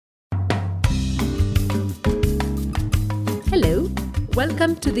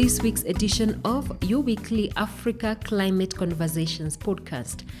Welcome to this week's edition of your weekly Africa Climate Conversations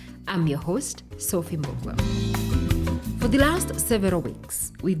podcast. I'm your host, Sophie Mbogwa. For the last several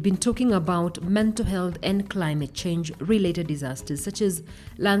weeks, we've been talking about mental health and climate change related disasters such as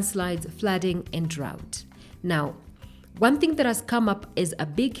landslides, flooding, and drought. Now, one thing that has come up as a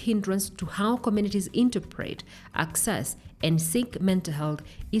big hindrance to how communities interpret, access, and seek mental health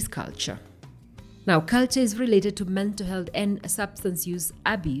is culture. Now, culture is related to mental health and substance use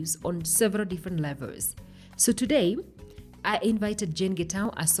abuse on several different levels. So today, I invited Jen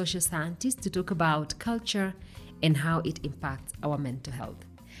Getao, a social scientist, to talk about culture and how it impacts our mental health.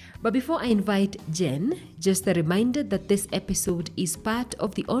 But before I invite Jen, just a reminder that this episode is part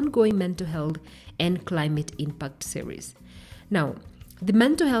of the ongoing Mental Health and Climate Impact series. Now, the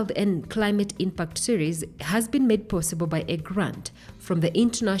Mental Health and Climate Impact series has been made possible by a grant from the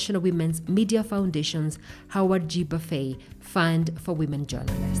International Women's Media Foundation's Howard G. Buffett Fund for Women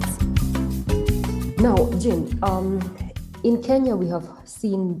Journalists. Now, Jen, in Kenya, we have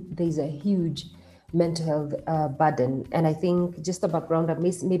seen there's a huge mental health burden. And I think just a background,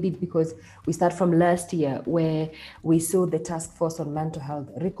 maybe because we start from last year where we saw the Task Force on Mental Health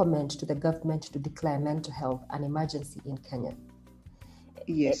recommend to the government to declare mental health an emergency in Kenya.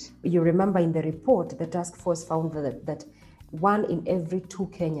 Yes. You remember in the report, the task force found that 1 in every 2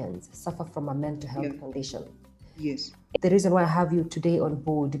 Kenyans suffer from a mental health condition. Yes. The reason why I have you today on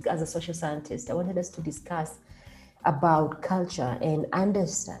board as a social scientist, I wanted us to discuss about culture and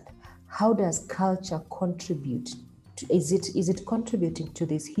understand how does culture contribute to, is it contributing to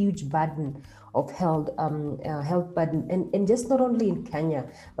this huge burden of health burden, and just not only in Kenya,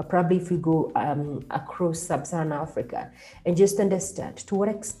 but probably if we go across sub-Saharan Africa, and just understand to what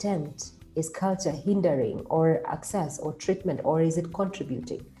extent is culture hindering or access or treatment, or is it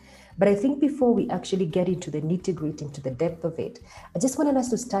contributing? But I think before we actually get into the nitty-gritty, into the depth of it, I just wanted us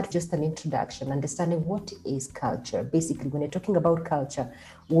to start just an introduction, understanding what is culture. Basically, when you're talking about culture,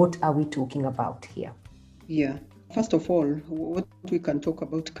 what are we talking about here? Yeah. First of all, what we can talk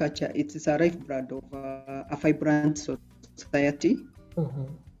about culture, it is a lifeblood of a vibrant society,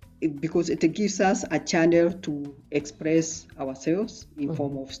 because it gives us a channel to express ourselves in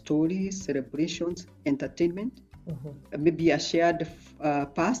form of stories, celebrations, entertainment, maybe a shared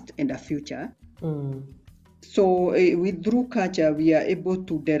past and a future. So through culture, we are able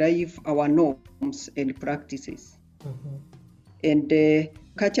to derive our norms and practices. And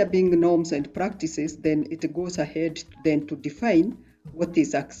culture being norms and practices, then it goes ahead then to define what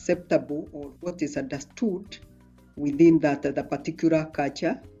is acceptable or what is understood within the particular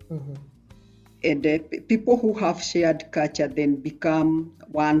culture. And people who have shared culture then become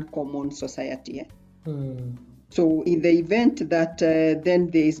one common society. So in the event that then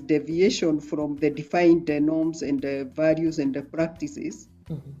there is deviation from the defined norms and values and practices,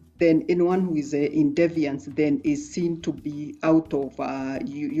 then anyone who is in deviance then is seen to be out of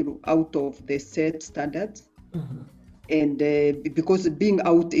out of the set standards. And because being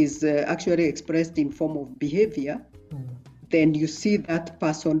out is actually expressed in form of behavior, then you see that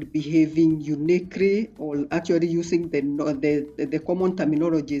person behaving uniquely, or actually using the common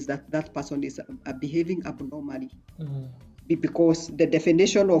terminologies that person is behaving abnormally. Because the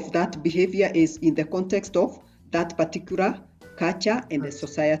definition of that behavior is in the context of that particular culture and the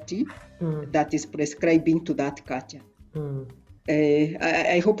society that is prescribing to that culture.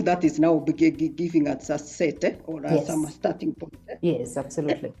 I hope that is now giving us a set or some starting point. Yes,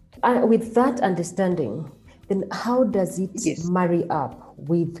 absolutely. With that understanding, then how does it marry up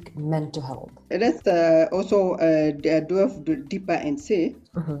with mental health? Let's also delve deeper and say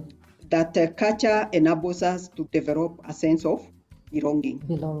that culture enables us to develop a sense of belonging.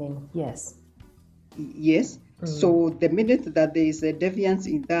 Belonging, yes. Yes. So the minute that there is a deviance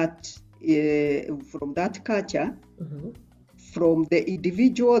in that, from that culture, from the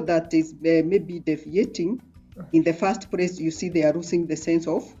individual that is maybe deviating, in the first place, you see they are losing the sense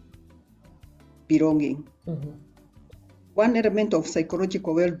of belonging. One element of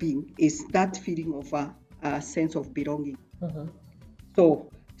psychological well-being is that feeling of a sense of belonging.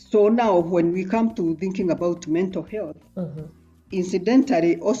 So now when we come to thinking about mental health,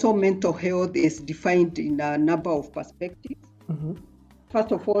 incidentally, also mental health is defined in a number of perspectives.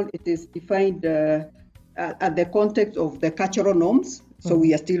 First of all, it is defined at the context of the cultural norms. So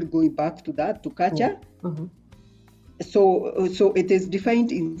we are still going back to that, to culture. So it is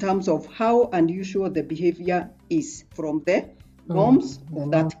defined in terms of how unusual the behavior is from the norms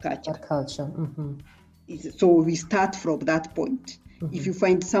of that culture. So we start from that point. If you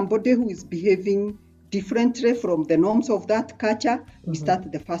find somebody who is behaving differently from the norms of that culture, we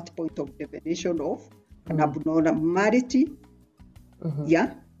start the first point of definition of an abnormality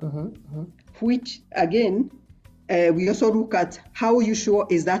Yeah, which again, we also look at how usual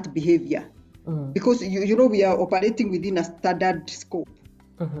is that behavior, because we are operating within a standard scope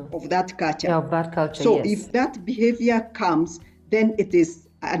of that culture. Yeah, of that culture. So yes. if that behavior comes, then it is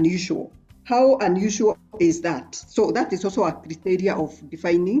unusual. How unusual is that? So that is also a criteria of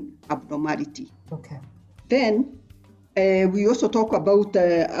defining abnormality. Okay. Then we also talk about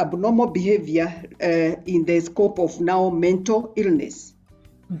abnormal behavior in the scope of now mental illness.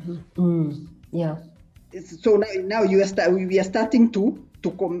 Yeah. So now we are starting to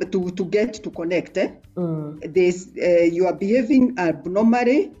get to connect. You are behaving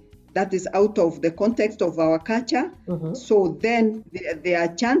abnormally. That is out of the context of our culture. So then there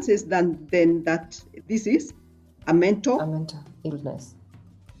are chances then that this is a mental illness.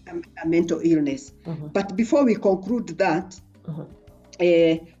 A mental illness. But before we conclude that,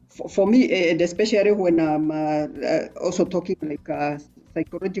 for me, and especially when I'm also talking like a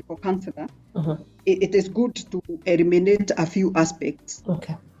psychological counselor, it is good to eliminate a few aspects.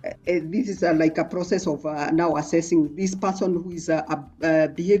 Okay. This is like a process of now assessing this person who is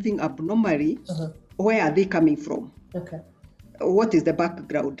behaving abnormally. Where are they coming from? Okay. What is the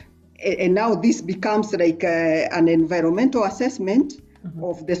background? And now this becomes like an environmental assessment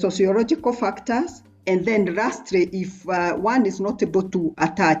of the sociological factors. And then lastly, if one is not able to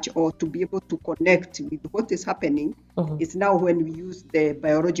attach or to be able to connect with what is happening, it's now when we use the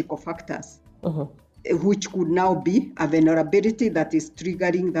biological factors, which could now be a vulnerability that is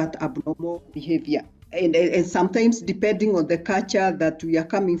triggering that abnormal behavior. And sometimes depending on the culture that we are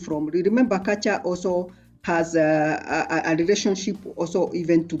coming from, remember culture also has a relationship also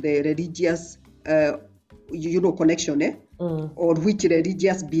even to the religious connection, or which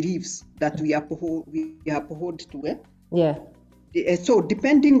religious beliefs that we uphold to. Yeah. So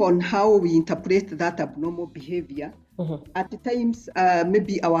depending on how we interpret that abnormal behavior, at times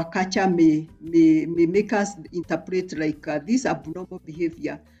maybe our culture may make us interpret like this abnormal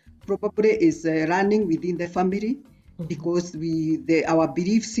behavior probably is running within the family, because our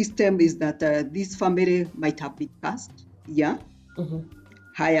belief system is that this family might have been cast. Yeah.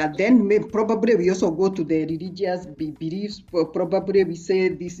 Higher. Then probably we also go to the religious beliefs. Probably we say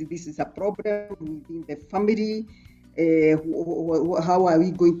this is a problem within the family. How are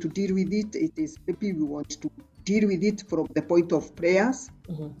we going to deal with it? It is maybe we want to deal with it from the point of prayers.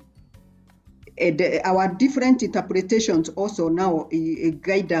 And our different interpretations also now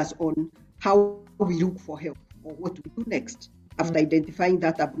guide us on how we look for help or what we do next after identifying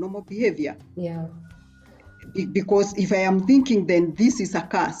that abnormal behavior. Yeah. Because if I am thinking then this is a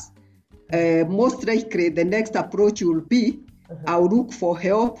curse, most likely the next approach will be I'll look for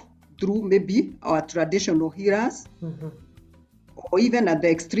help through maybe our traditional healers, or even at the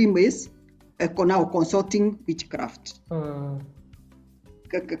extreme is now consulting witchcraft.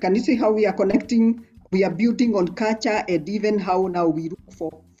 Can you see how we are connecting? We are building on culture, and even how now we look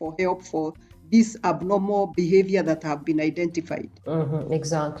for help for this abnormal behavior that have been identified.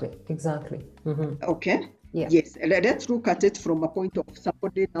 Exactly. Okay. Yeah. Yes. Let's look at it from a point of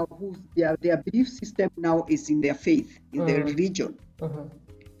somebody now whose their belief system now is in their faith, in their religion.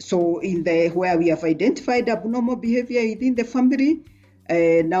 So where we have identified abnormal behavior within the family,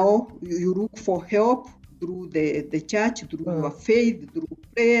 now you look for help through the church, through your faith, through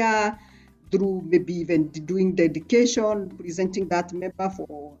prayer, through maybe even doing dedication, presenting that member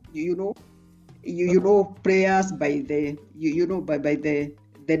for prayers by the by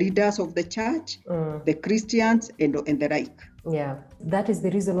the leaders of the church, the Christians, and the like. Yeah, that is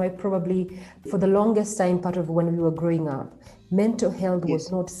the reason why probably for the longest time, part of when we were growing up, mental health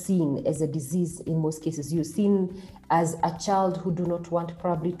was not seen as a disease in most cases. You're seen as a child who do not want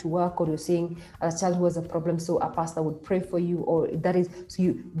probably to work, or you're seeing a child who has a problem, so a pastor would pray for you, or that is, so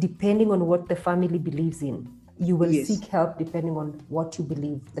you, depending on what the family believes in, you will seek help depending on what you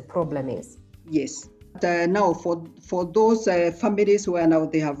believe the problem is. Yes. Now, for those families where now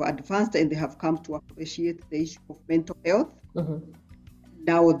they have advanced and they have come to appreciate the issue of mental health,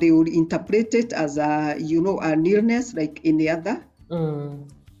 now they will interpret it as an illness like any other,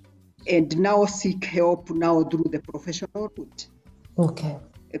 and now seek help now through the professional route. Okay.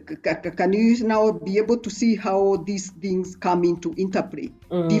 Can you now be able to see how these things come into interplay?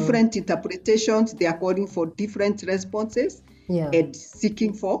 Different interpretations, they are calling for different responses, and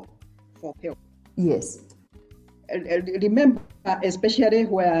seeking for help. Yes. Remember, especially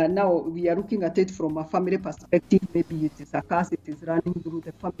where now we are looking at it from a family perspective, maybe it is a curse, it is running through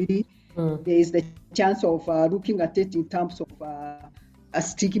the family. There is the chance of looking at it in terms of a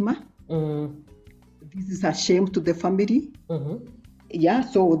stigma. This is a shame to the family. Yeah,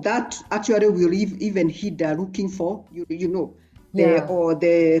 so that actually will even hinder looking for, or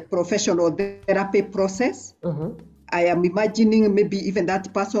the professional therapy process. I am imagining maybe even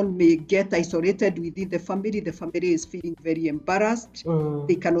that person may get isolated within the family. The family is feeling very embarrassed.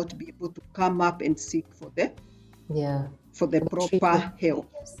 They cannot be able to come up and seek for the proper treatment. help.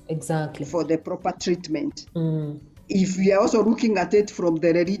 Exactly. For the proper treatment. If we are also looking at it from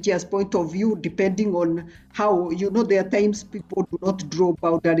the religious point of view, depending on how, there are times people do not draw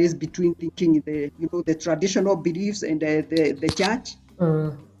boundaries between thinking the traditional beliefs and the church.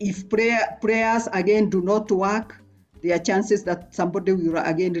 If prayers again do not work, there are chances that somebody will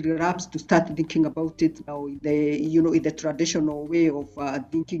again relapse to start thinking about it now in the traditional way of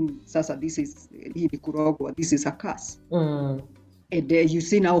thinking, Sasa, this is Kurogwa, this is a curse. And you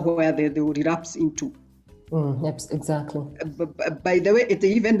see now where they will relapse into. Exactly. By the way, it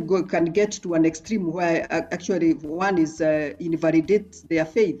even can get to an extreme where actually one is invalidates their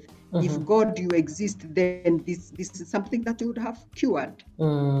faith. If God, you exist, then this is something that you would have cured.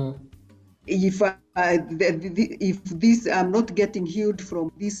 If this I'm not getting healed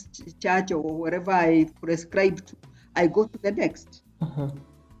from this church or wherever I prescribed to, I go to the next.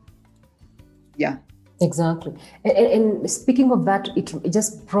 Yeah. Exactly. And speaking of that, it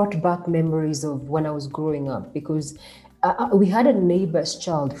just brought back memories of when I was growing up, because we had a neighbor's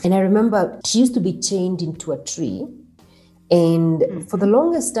child, and I remember she used to be chained into a tree. And for the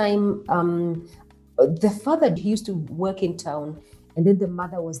longest time, the father, he used to work in town, and then the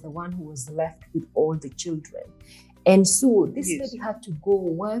mother was the one who was left with all the children. And so this lady had to go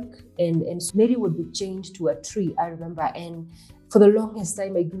work, and Mary would be chained to a tree, I remember. And for the longest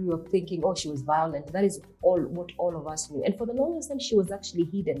time, I grew up thinking, oh, she was violent. That is what all of us knew. And for the longest time, she was actually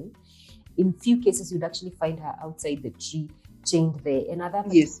hidden. In few cases, you'd actually find her outside the tree, chained there. And at that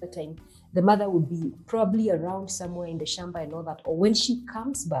particular time, the mother would be probably around somewhere in the shamba and all that. Or when she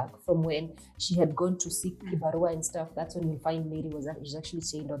comes back from when she had gone to seek kibarua and stuff, that's when you find Mary was actually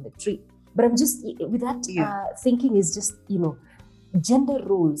chained on the tree. But I'm just, with that thinking is just, gender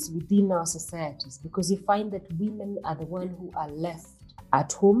roles within our societies, because you find that women are the one who are left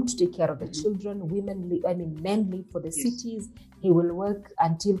at home to take care of the children. Men leave for the cities. He will work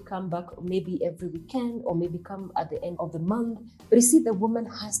until come back maybe every weekend or maybe come at the end of the month. But you see, the woman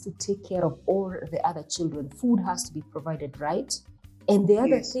has to take care of all the other children. Food has to be provided, right? And the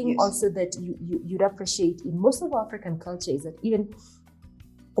other thing also that you'd appreciate in most of African culture is that even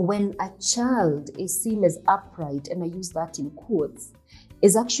when a child is seen as upright, and I use that in quotes,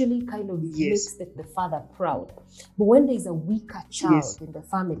 is actually kind of makes the father proud. But when there is a weaker child in the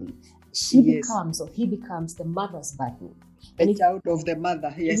family, he becomes the mother's burden. A child of the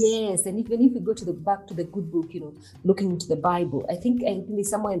mother, Yes, and even if we go back to the good book, looking into the Bible, I think there's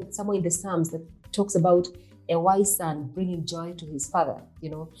somewhere in the Psalms that talks about a wise son bringing joy to his father,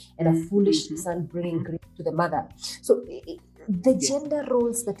 and a foolish son bringing grief to the mother. So the gender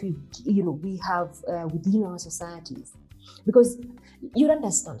roles that we have within our societies, because you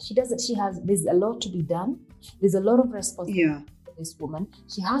understand, there's a lot to be done. There's a lot of responsibility for this woman.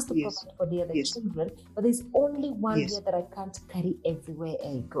 She has to provide for the other children, but there's only one here that I can't carry everywhere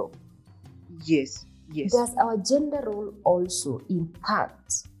I go. Yes. Does our gender role also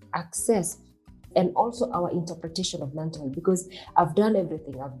impact access and also our interpretation of mental health? Because I've done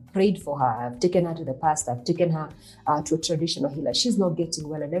everything. I've prayed for her. I've taken her to the pastor. I've taken her to a traditional healer. She's not getting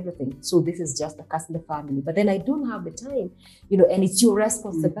well and everything. So this is just a curse in the family. But then I don't have the time, and it's your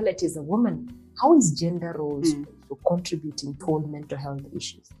responsibility as a woman. How is gender roles contributing toward mental health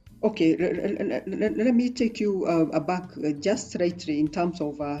issues? Okay, let me take you back just slightly in terms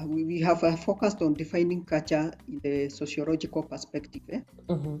of, we have focused on defining culture in the sociological perspective.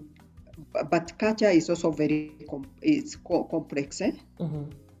 But culture is also very complex,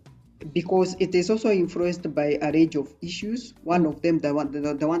 because it is also influenced by a range of issues. One of them, the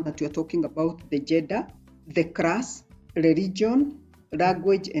one that you're talking about, the gender, the class, religion,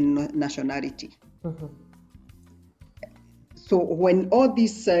 language, and nationality. So when all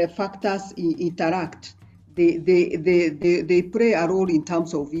these factors interact, they play a role in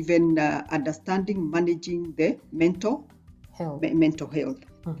terms of even understanding, managing the mental health.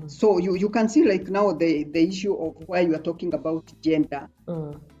 So you can see, like now, the issue of where you are talking about gender,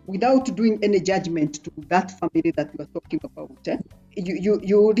 without doing any judgment to that family that you are talking about.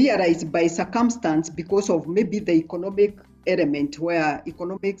 You realize by circumstance, because of maybe the economic element, where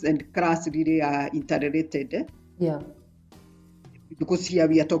economics and class really are interrelated. Because here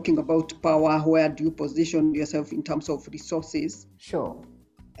we are talking about power. Where do you position yourself in terms of resources? Sure.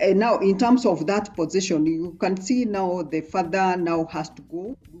 And now, in terms of that position, you can see now the father now has to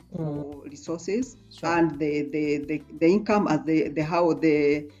go for resources, and the income as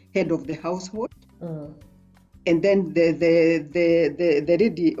the head of the household. and then the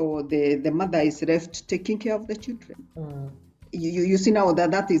lady or the mother is left taking care of the children. You see now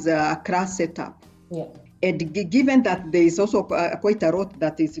that is a class setup. Yeah. And given that there is also quite a lot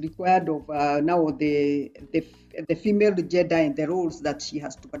that is required of now the female gender and the roles that she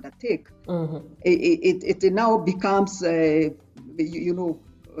has to undertake, it now becomes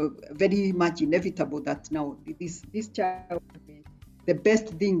very much inevitable that now this child, the best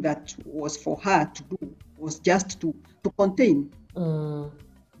thing that was for her to do was just to contain.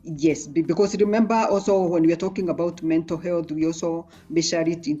 Yes, because remember also when we are talking about mental health, we also measure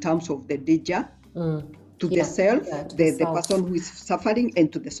it in terms of the danger to the self, the person who is suffering,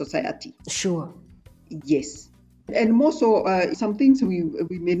 and to the society. Sure. Yes. And more so, some things we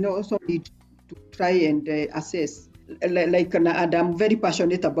may also need to try and assess. And I'm very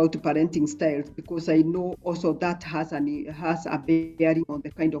passionate about parenting styles because I know also that has a bearing on the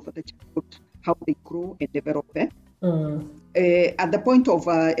kind of the child, how they grow and develop. At the point of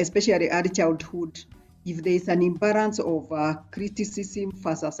especially early childhood, if there is an imbalance of criticism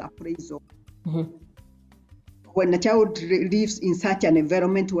versus appraisal, when a child lives in such an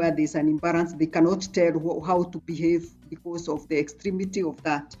environment where there is an imbalance, they cannot tell how to behave because of the extremity of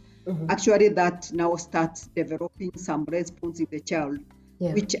that. Actually, that now starts developing some response in the child,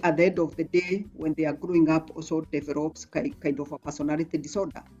 which at the end of the day, when they are growing up, also develops kind of a personality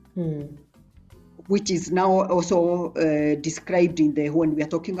disorder, which is now also described in when we are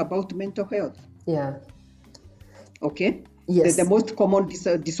talking about mental health. Yeah. Okay. Yes. The most common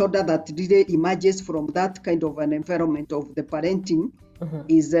disorder that really emerges from that kind of an environment of the parenting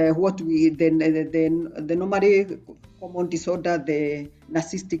is what we the normally common disorder, the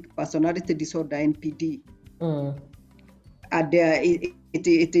narcissistic personality disorder, NPD. And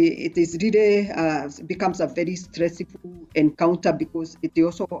it is really becomes a very stressful encounter because it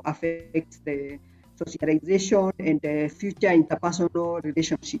also affects the socialization and the future interpersonal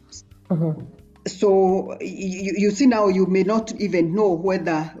relationships. So you see now you may not even know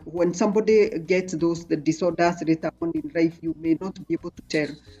whether when somebody gets the disorders later on in life, you may not be able to tell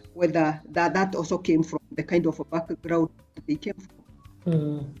whether that also came from the kind of a background they came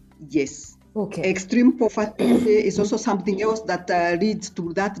from. Yes. Okay. Extreme poverty is also something else that leads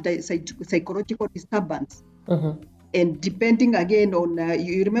to that psychological disturbance. And depending again on,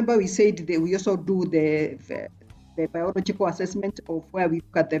 you remember we said that we also do the biological assessment of where we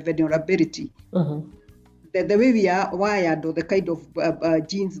look at the vulnerability. The way we are wired, or the kind of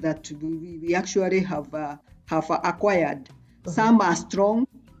genes that we actually have acquired. Some are strong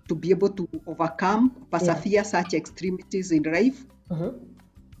to be able to overcome, persevere such extremities in life.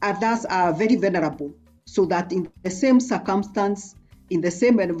 Others are very vulnerable, so that in the same circumstance, in the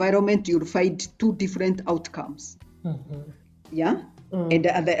same environment, you'll find two different outcomes. Yeah. And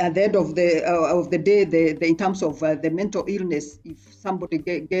at the end of the day, in terms of the mental illness, if somebody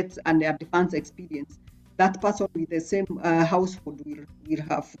gets an advanced experience, that person with the same household will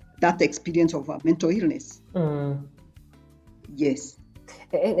have that experience of mental illness. Yes.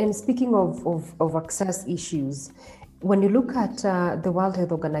 And speaking of access issues, when you look at the World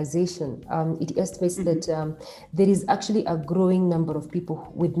Health Organization, it estimates that there is actually a growing number of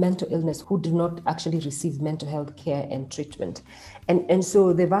people with mental illness who do not actually receive mental health care and treatment. And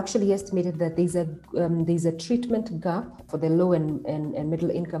so they've actually estimated that there's a treatment gap for the low and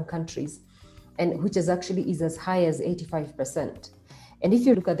middle income countries, and which is as high as 85%. And if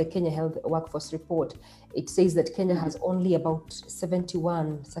you look at the Kenya Health Workforce Report, it says that Kenya has only about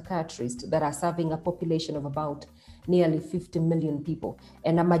 71 psychiatrists that are serving a population of about nearly 50 million people.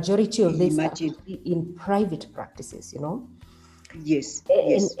 And a majority of this are in private practices, Yes.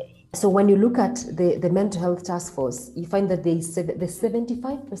 So when you look at the Mental Health Task Force, you find that the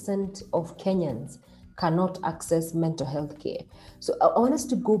 75% of Kenyans cannot access mental health care. So I want us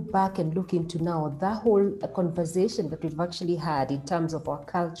to go back and look into now that whole conversation that we've actually had in terms of our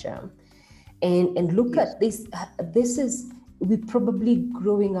culture, and look at this. This is we probably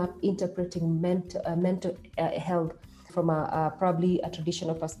growing up interpreting mental health from probably a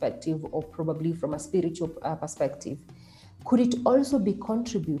traditional perspective, or probably from a spiritual perspective. Could it also be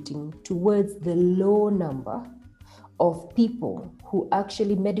contributing towards the low number of people who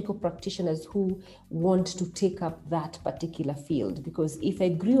actually, medical practitioners who want to take up that particular field? Because if I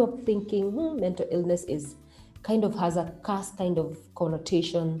grew up thinking mental illness has a curse kind of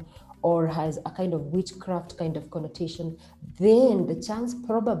connotation, or has a kind of witchcraft kind of connotation, then the chance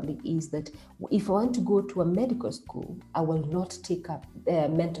probably is that if I want to go to a medical school, I will not take up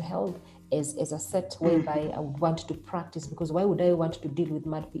mental health as a set whereby I would want to practice, because why would I want to deal with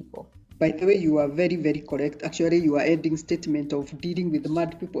mad people? By the way, you are very, very correct. Actually, you are adding statement of dealing with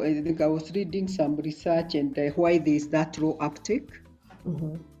mad people. I think I was reading some research and why there is that low uptake.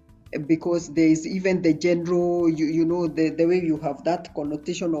 Because there is even the general, the way you have that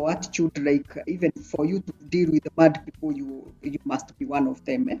connotation or attitude, like even for you to deal with mad people, you must be one of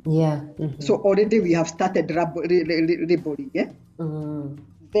them. Yeah. So already we have started labeling.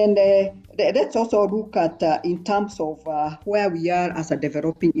 Then let's also look at in terms of where we are as a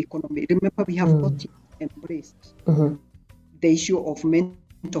developing economy. Remember, we have not embraced the issue of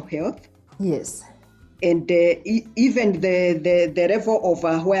mental health. Yes. And even the level of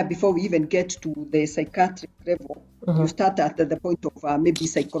where before we even get to the psychiatric level, you start at the point of maybe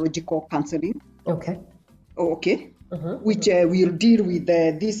psychological counseling. Okay. Which will deal with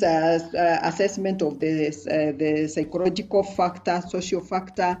this assessment of the psychological factor, social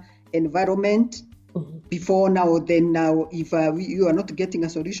factor, environment. Before now, if you are not getting a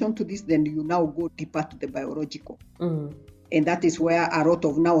solution to this, then you now go deeper to the biological. And that is where a lot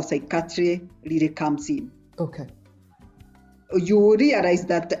of now psychiatry really comes in. Okay. You realize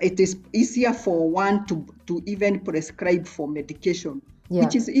that it is easier for one to even prescribe for medication,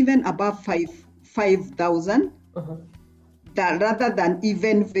 which is even above 5,000, that rather than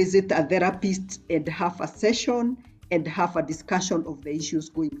even visit a therapist and have a session and have a discussion of the issues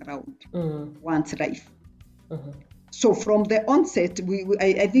going around one's life. So from the onset,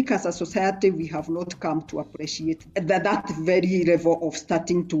 I think as a society, we have not come to appreciate that very level of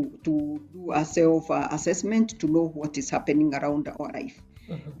starting to do a self-assessment to know what is happening around our life.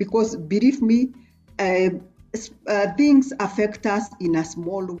 Because believe me, things affect us in a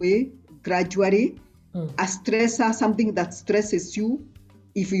small way, gradually. A stressor, something that stresses you,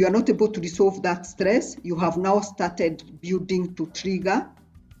 if you are not able to resolve that stress, you have now started building to trigger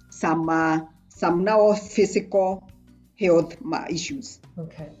some now physical health issues.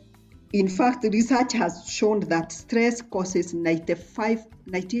 Okay. In fact, research has shown that stress causes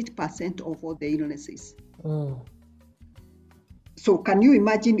 98% of all the illnesses. So can you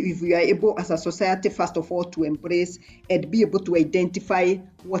imagine if we are able as a society, first of all, to embrace and be able to identify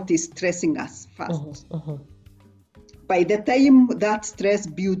what is stressing us first? By the time that stress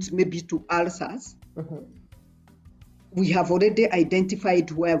builds maybe to ulcers, we have already identified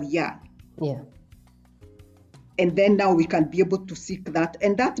where we are. Yeah. And then now we can be able to seek that.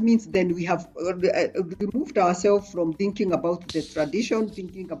 And that means then we have removed ourselves from thinking about the tradition,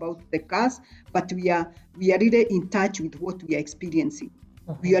 thinking about the cause, but we are really in touch with what we are experiencing.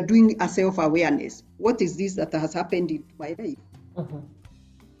 We are doing a self-awareness. What is this that has happened in my life?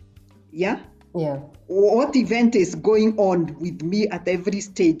 Yeah? Yeah. What event is going on with me at every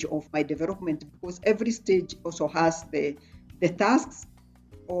stage of my development? Because every stage also has the tasks,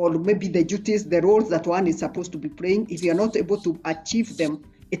 or maybe the duties, the roles that one is supposed to be playing. If you are not able to achieve them,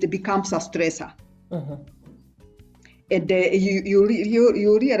 it becomes a stressor. And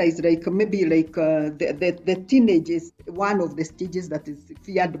you realize maybe the teenage is one of the stages that is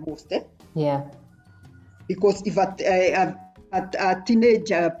feared most. Yeah. Because if a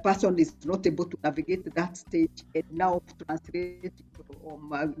teenage person is not able to navigate that stage and now translate or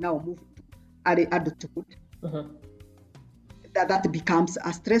now move to adulthood, that becomes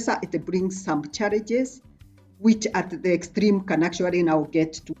a stressor. It brings some challenges, which at the extreme can actually now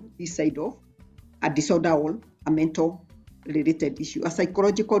get to this side of a disorder or a mental related issue, a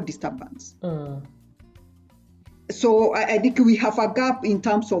psychological disturbance. So I think we have a gap in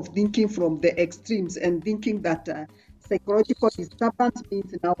terms of thinking from the extremes and thinking that psychological disturbance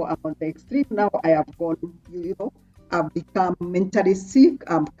means now I'm on the extreme, now I have gone, I've become mentally sick,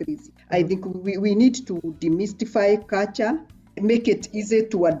 I'm crazy. I think we need to demystify culture, make it easy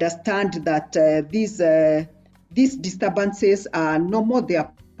to understand that these disturbances are normal. They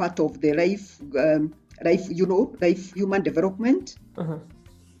are part of the life human development.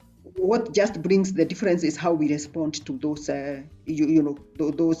 What just brings the difference is how we respond to those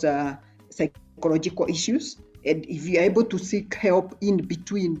those psychological issues. And if you are able to seek help in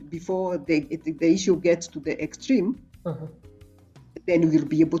between before the issue gets to the extreme, then we'll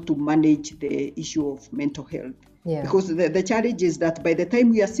be able to manage the issue of mental health. Yeah. Because the challenge is that by the time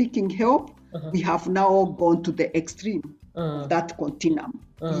we are seeking help, we have now gone to the extreme of that continuum.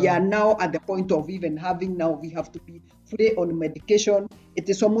 We are now at the point of even having now, we have to be fully on medication. It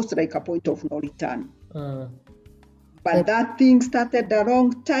is almost like a point of no return. But that thing started a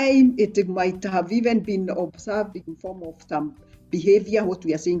wrong time. It might have even been observed in form of some behavior, what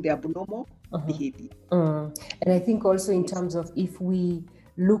we are saying, the abnormal behavior. And I think also in terms of if we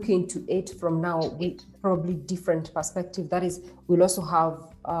look into it from now with probably different perspective, that is, we'll also have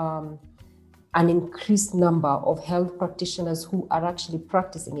an increased number of health practitioners who are actually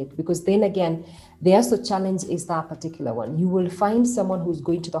practicing it. Because then again, the other challenge is that particular one. You will find someone who's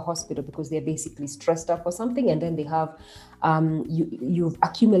going to the hospital because they're basically stressed up or something, and then they have you've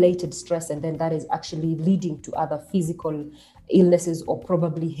accumulated stress, and then that is actually leading to other physical illnesses or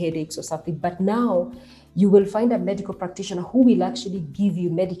probably headaches or something. But now you will find a medical practitioner who will actually give you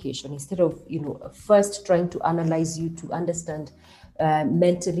medication instead of, first trying to analyze you to understand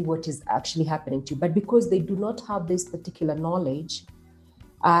mentally what is actually happening to you. But because they do not have this particular knowledge,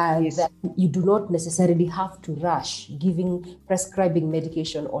 that you do not necessarily have to rush prescribing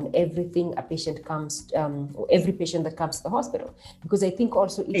medication on everything a patient comes, or every patient that comes to the hospital. Because I think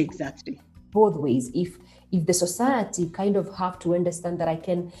also it exactly both ways. If the society kind of have to understand that I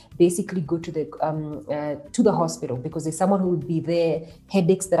can basically go to the hospital because there's someone who will be there,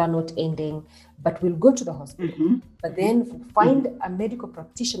 headaches that are not ending, but we'll go to the hospital. But then find a medical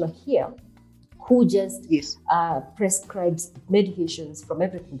practitioner here who just prescribes medications from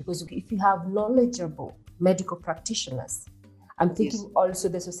everything. Because if you have knowledgeable medical practitioners, I'm thinking also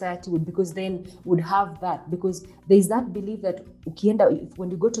the society would have that, because there's that belief that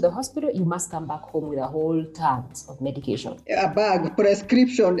when you go to the hospital, you must come back home with a whole tons of medication. A bag,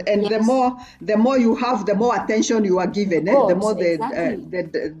 prescription, and the more you have, the more attention you are given. The more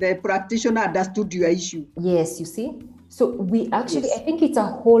the practitioner understood your issue. Yes, you see. So we actually, I think it's a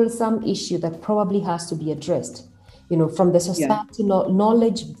wholesome issue that probably has to be addressed. From the society,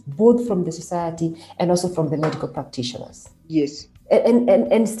 knowledge, both from the society and also from the medical practitioners. Yes.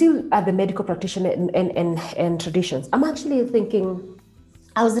 And still at the medical practitioner and traditions. I'm actually thinking,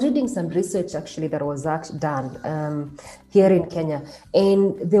 I was reading some research actually that was done here in Kenya,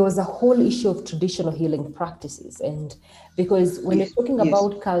 and there was a whole issue of traditional healing practices. And because when you're talking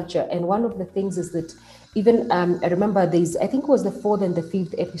about culture, and one of the things is that even I remember I think it was the 4th and the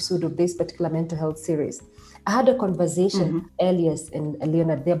 5th episode of this particular mental health series. I had a conversation with Elias and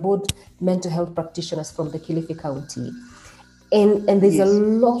Leonard. They're both mental health practitioners from the Kilifi County. And there's a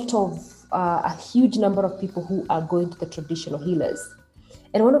lot of, a huge number of people who are going to the traditional healers.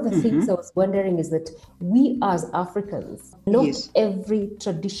 And one of the things I was wondering is that we as Africans, not every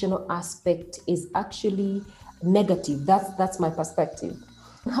traditional aspect is actually negative. That's my perspective.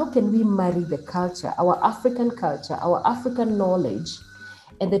 How can we marry the culture, our African knowledge,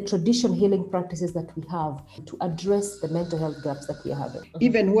 and the traditional healing practices that we have to address the mental health gaps that we are having?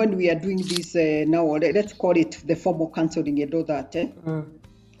 Even when we are doing this now, let's call it the formal counseling and all that.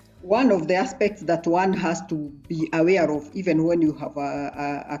 One of the aspects that one has to be aware of, even when you have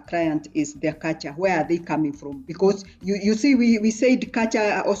a client, is their culture. Where are they coming from? Because you see, we said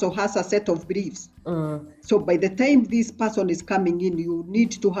culture also has a set of beliefs. So by the time this person is coming in, you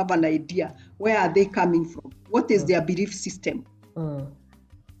need to have an idea. Where are they coming from? What is their belief system?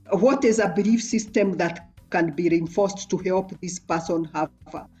 What is a belief system that can be reinforced to help this person have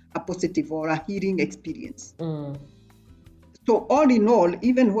a positive or a healing experience? So all in all,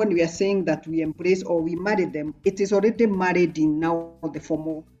 even when we are saying that we embrace or we marry them, it is already married in now the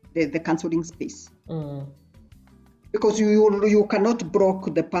formal, the counseling space. Because you cannot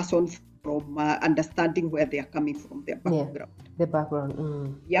block the person from understanding where they are coming from, their background. The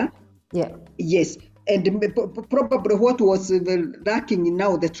background. Yeah? Yeah. Yes. And probably what was lacking in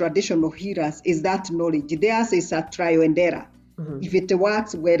now the traditional healers is that knowledge. Theirs is a trial and error. If it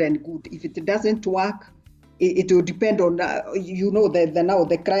works, well and good. If it doesn't work, it will depend on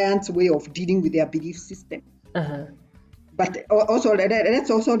the client's way of dealing with their belief system. But also let's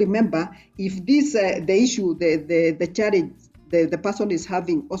also remember, if this the issue, the challenge the person is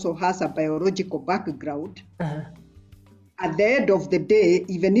having also has a biological background, at the end of the day,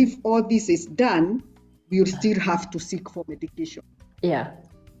 even if all this is done, we'll still have to seek for medication. Yeah.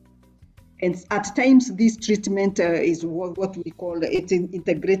 And at times, this treatment is what we call it's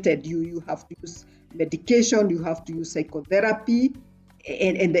integrated. You have to use medication, you have to use psychotherapy,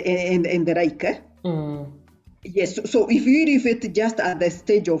 and the like. Yes. So if you leave it just at the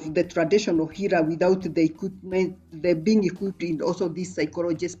stage of the traditional healer without the equipment, the being equipped in also this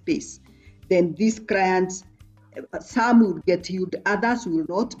psychology space, then these clients, some will get healed, others will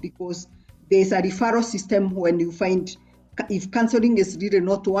not, because there's a referral system. When you find if counseling is really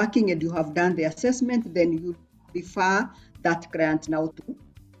not working and you have done the assessment, then you refer that client now to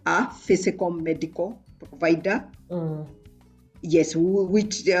a physical medical provider. Yes,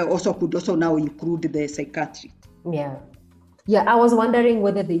 which also could also now include the psychiatry. Yeah. I was wondering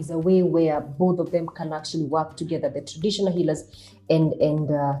whether there is a way where both of them can actually work together, the traditional healers and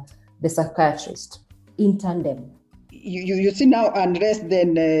the psychiatrist in tandem. You see now, unless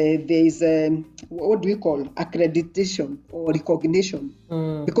then there is what do we call accreditation or recognition?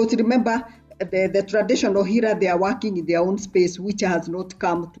 Because remember, the traditional healer, they are working in their own space, which has not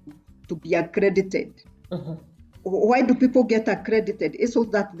come to be accredited. Why do people get accredited? It's so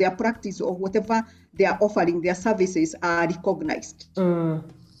that their practice or whatever they are offering, their services are recognized.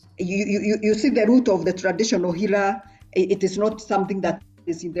 You see the root of the traditional healer. It is not something that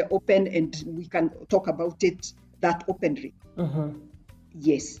is in the open and we can talk about it that openly.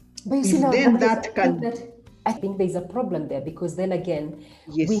 Yes. But you see, now, I think there's a problem there, because then again,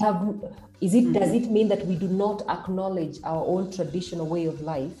 we have, does it mean that we do not acknowledge our own traditional way of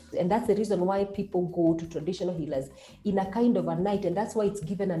life? And that's the reason why people go to traditional healers in a kind of a night, and that's why it's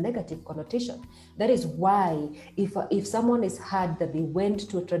given a negative connotation. That is why if someone has heard that they went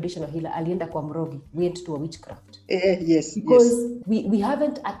to a traditional healer, alienda kwa mrogi, went to a witchcraft. Yes. Because we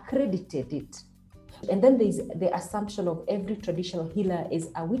haven't accredited it. And then there's the assumption of every traditional healer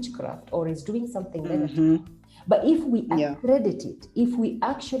is a witchcraft or is doing something negative. But if we accredit it, if we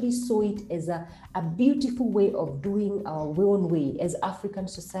actually saw it as a beautiful way of doing our own way as African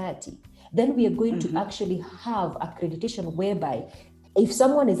society, then we are going to actually have accreditation whereby if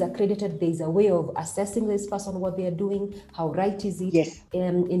someone is accredited, there's a way of assessing this person, what they are doing, how right is it,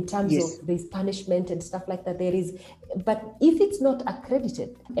 in terms of this punishment and stuff like that. There is, but if it's not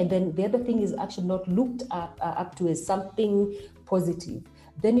accredited, and then the other thing is actually not looked up to as something positive,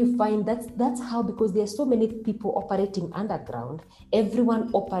 then you find that's how, because there are so many people operating underground,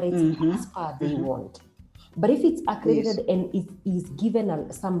 everyone operates as far they want. But if it's accredited and it is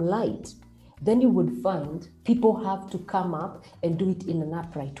given some light, then you would find people have to come up and do it in an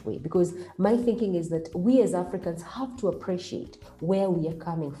upright way. Because my thinking is that we as Africans have to appreciate where we are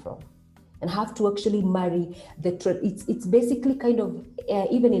coming from and have to actually marry it's basically kind of,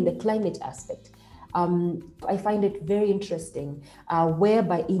 even in the climate aspect, I find it very interesting,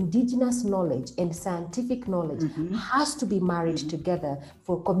 whereby indigenous knowledge and scientific knowledge has to be married together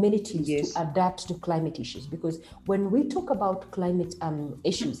for communities to adapt to climate issues. Because when we talk about climate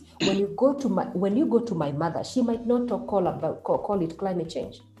issues, when you go to my mother, she might not call it climate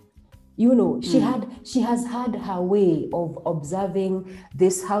change. You know, she has had her way of observing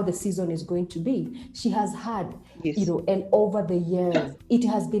this, how the season is going to be. She has had, and over the years, it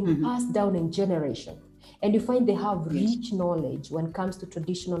has been passed down in generation. And you find they have rich knowledge when it comes to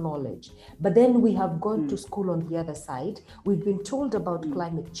traditional knowledge. But then we have gone to school on the other side. We've been told about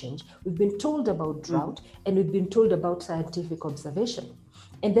climate change. We've been told about drought, and we've been told about scientific observation.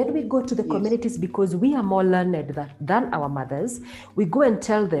 And then we go to the communities, because we are more learned than our mothers. We go and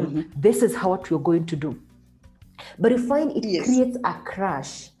tell them, this is what we're going to do. But you find it creates a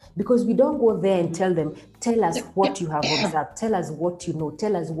crash, because we don't go there and tell them, tell us what you have observed, tell us what you know,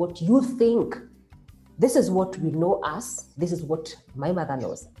 tell us what you think. This is what we know us, this is what my mother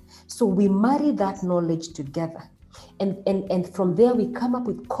knows. So we marry that knowledge together. And from there, we come up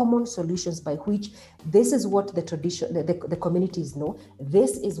with common solutions by which this is what the communities know,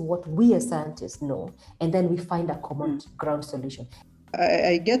 this is what we as scientists know, and then we find a common ground solution.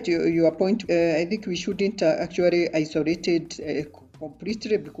 I get your point. I think we shouldn't actually isolate it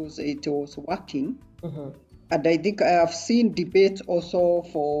completely, because it was working. And I think I have seen debates also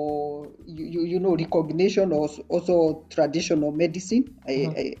for, recognition of also traditional medicine.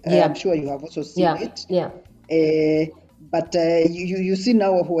 I am sure you have also seen it. But you see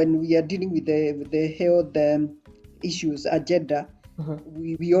now, when we are dealing with the health issues agenda,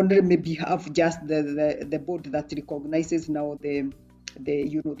 we only maybe have just the board that recognizes now the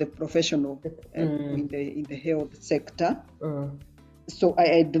professional in the health sector. So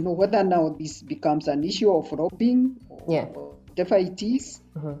I don't know whether now this becomes an issue of lobbying or whatever it is.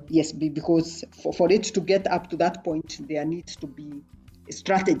 Yes, because for it to get up to that point, there needs to be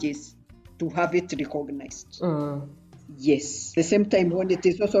strategies to have it recognized. Yes. At the same time, when it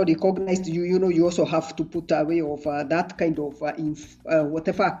is also recognized, you also have to put away of that kind of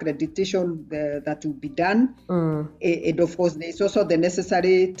whatever accreditation that will be done. And of course, there is also the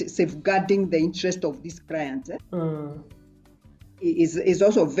necessary safeguarding the interest of these clients. Is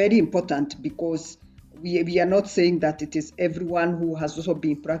also very important, because we are not saying that it is everyone who has also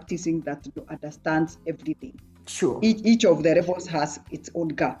been practicing that understands everything. Sure. Each of the levels has its own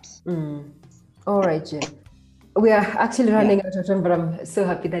gaps. All right, Jen. We are actually running out of time, but I'm so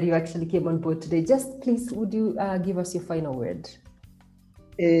happy that you actually came on board today. Just please, would you give us your final word?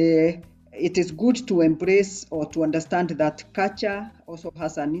 It is good to embrace or to understand that culture also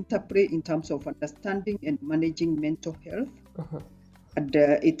has an interplay in terms of understanding and managing mental health. And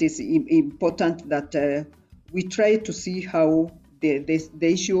it is important that we try to see how this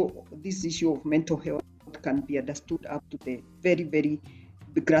issue of mental health can be understood up to the very, very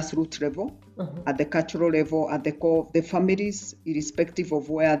the grassroots level, at the cultural level, at the core of the families, irrespective of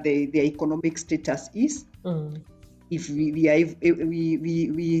where their economic status is. If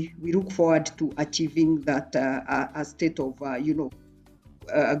we look forward to achieving that a state of a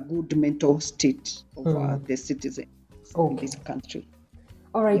good mental state of the citizens in this country.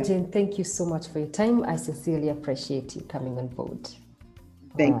 All right, Jane, thank you so much for your time. I sincerely appreciate you coming on board.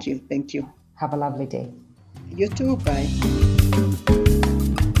 Thank you. Have a lovely day. You too. Bye.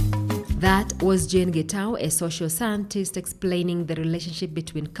 That was Jane Getao, a social scientist, explaining the relationship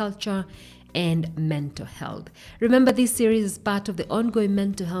between culture and mental health. Remember, this series is part of the ongoing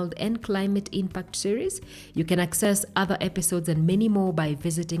Mental Health and Climate Impact series. You can access other episodes and many more by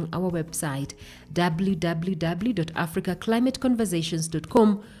visiting our website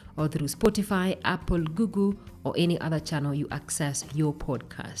www.africaclimateconversations.com or through Spotify, Apple, Google, or any other channel you access your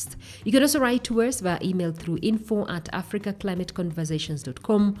podcast. You can also write to us via email through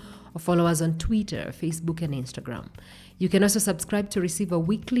info@africaclimateconversations.com or follow us on Twitter, Facebook, and Instagram. You can also subscribe to receive a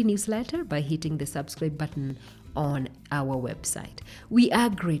weekly newsletter by hitting the subscribe button on our website. We are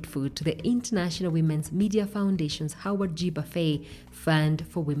grateful to the International Women's Media Foundation's Howard G. Buffet Fund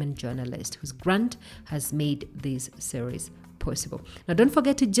for Women Journalists, whose grant has made this series possible. Now, don't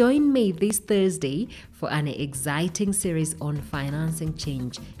forget to join me this Thursday for an exciting series on financing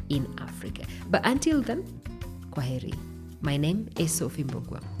change in Africa. But until then, kwaheri. My name is Sophie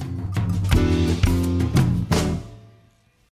Mbogwa.